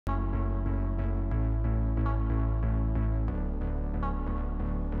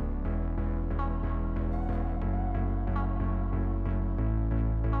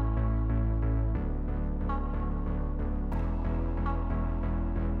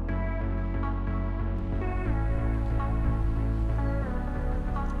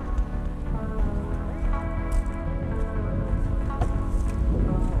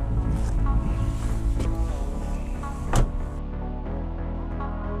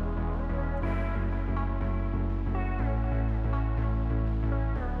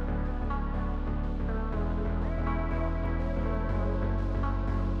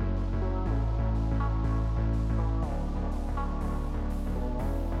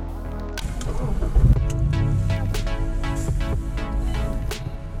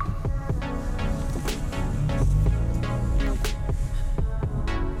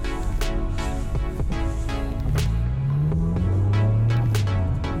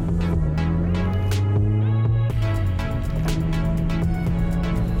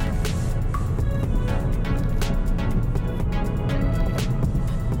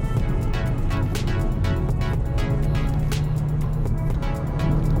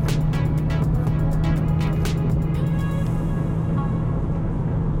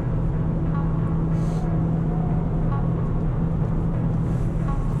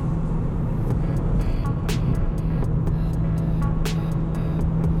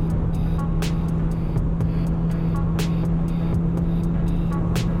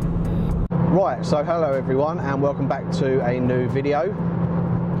Right, so hello everyone and welcome back to a new video.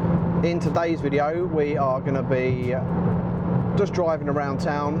 In today's video we are going to be just driving around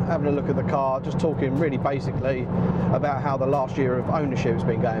town, having a look at the car, just talking really basically about how the last year of ownership has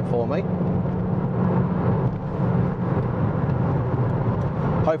been going for me.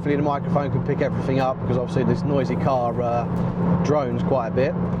 Hopefully the microphone can pick everything up because obviously this noisy car drones quite a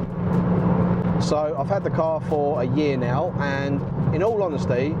bit. So I've had the car for a year now and in all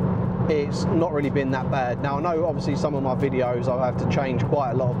honesty it's not really been that bad. Now I know obviously some of my videos I have to change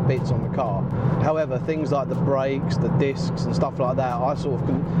quite a lot of bits on the car. However, things like the brakes, the discs and stuff like that,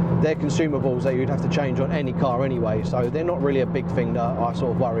 they're consumables that you'd have to change on any car anyway, so they're not really a big thing that I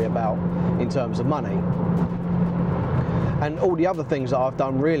sort of worry about in terms of money. And all the other things that I've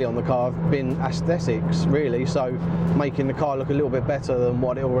done really on the car have been aesthetics really, so making the car look a little bit better than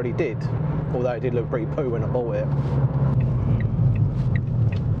what it already did, although it did look pretty poo when I bought it.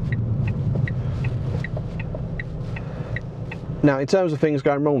 Now in terms of things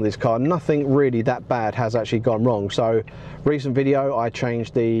going wrong with this car, nothing really that bad has actually gone wrong. So recent video I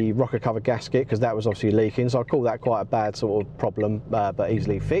changed the rocker cover gasket because that was obviously leaking, so I call that quite a bad sort of problem but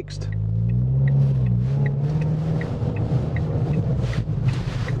easily fixed.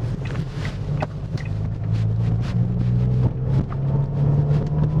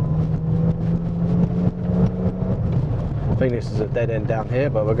 I think this is a dead end down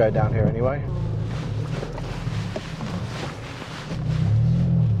here, but we'll go down here anyway.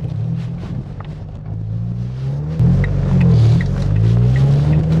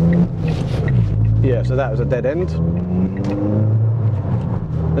 Yeah, so that was a dead end.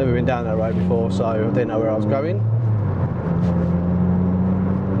 Never been down that road before, so I didn't know where I was going.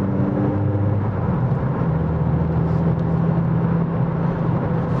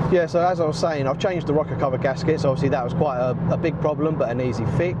 Yeah, so as I was saying, I've changed the rocker cover gaskets. Obviously that was quite a big problem, but an easy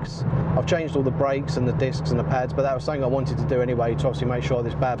fix. I've changed all the brakes and the discs and the pads, but that was something I wanted to do anyway to obviously make sure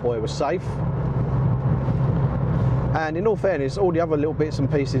this bad boy was safe. And in all fairness, all the other little bits and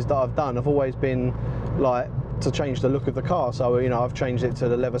pieces that I've done have always been like to change the look of the car. So, you know, I've changed it to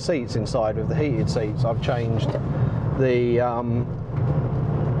the leather seats inside with the heated seats. I've changed the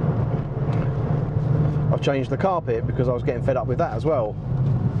carpet because I was getting fed up with that as well.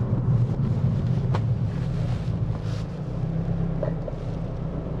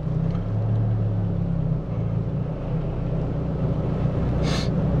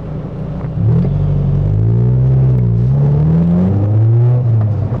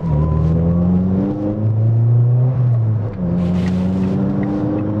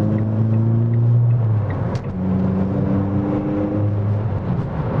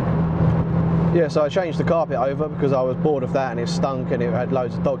 Yeah, so I changed the carpet over because I was bored of that and it stunk and it had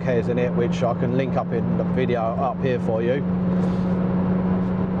loads of dog hairs in it, which I can link up in the video up here for you.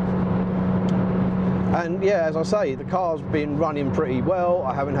 And yeah, as I say, the car's been running pretty well.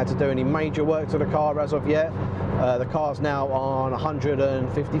 I haven't had to do any major work to the car as of yet. The car's now on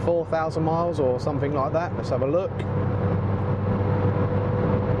 154,000 miles or something like that. Let's have a look.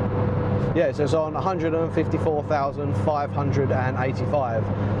 Yeah, so it's on 154,585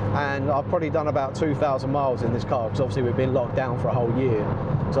 and I've probably done about 2,000 miles in this car because obviously we've been locked down for a whole year,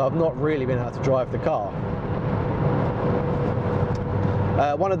 so I've not really been able to drive the car.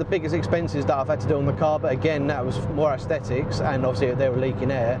 One of the biggest expenses that I've had to do on the car, but again that was more aesthetics and obviously they were leaking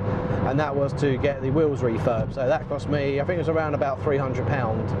air, and that was to get the wheels refurbed. So that cost me, I think it was around about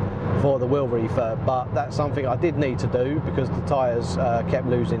 £300 for the wheel refurb, but that's something I did need to do because the tyres kept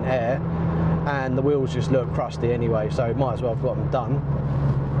losing air and the wheels just look crusty anyway, so might as well have got them done.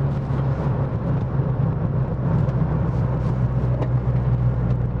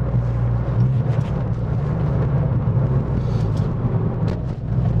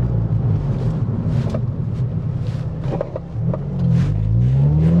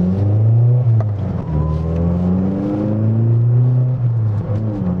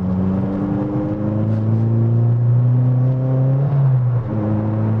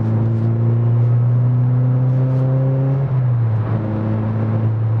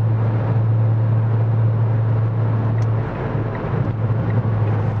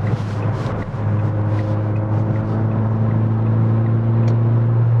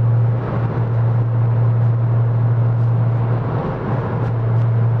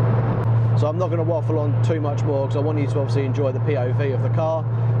 So I'm not going to waffle on too much more because I want you to obviously enjoy the POV of the car.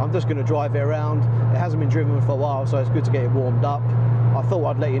 I'm just going to drive it around. It hasn't been driven for a while, so it's good to get it warmed up. I thought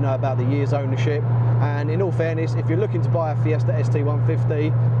I'd let you know about the year's ownership, and in all fairness, if you're looking to buy a Fiesta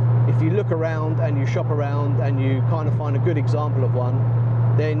ST150, if you look around and you shop around and you kind of find a good example of one,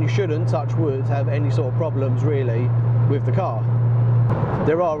 then you shouldn't, touch wood, have any sort of problems really with the car.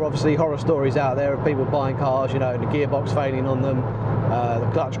 There are obviously horror stories out there of people buying cars, you know, the gearbox failing on them, the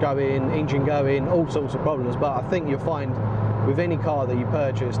clutch going, engine going, all sorts of problems. But I think you'll find with any car that you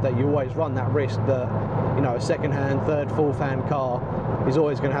purchase that you always run that risk that, you know, a second-hand, third, fourth-hand car is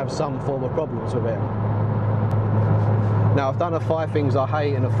always going to have some form of problems with it. Now, I've done the 5 things I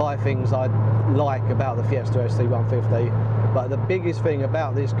hate and the 5 things I like about the Fiesta ST150, but the biggest thing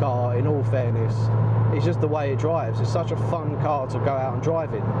about this car, in all fairness, is just the way it drives. It's such a fun car to go out and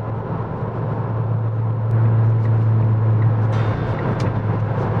drive in.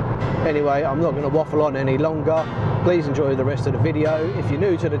 Anyway, I'm not going to waffle on any longer. Please enjoy the rest of the video. If you're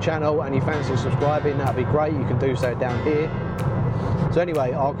new to the channel and you fancy subscribing, that'd be great. You can do so down here. So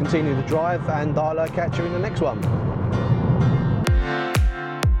anyway, I'll continue the drive and I'll catch you in the next one.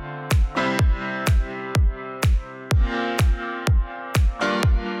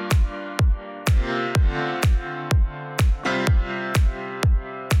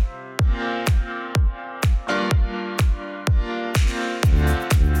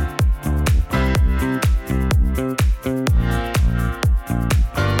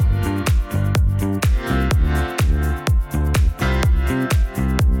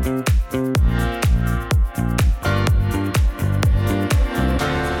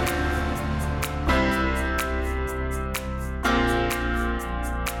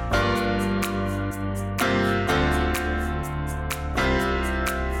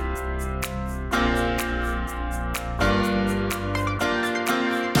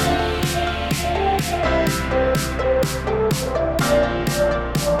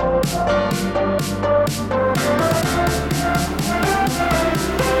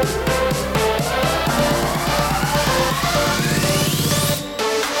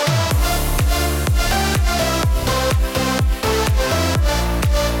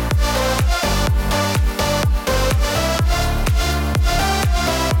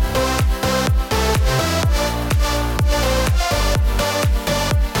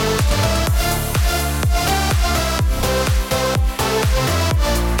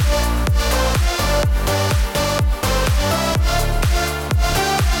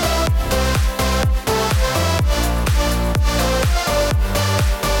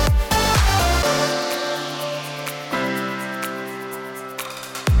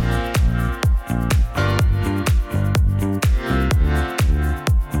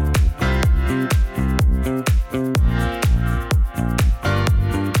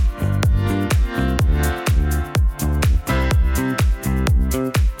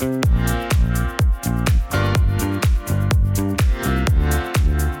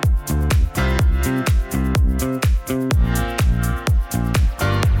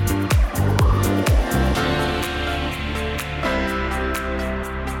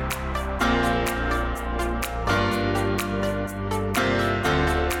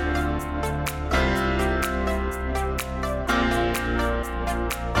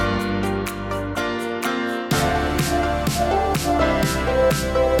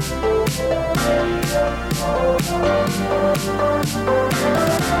 We'll be right back.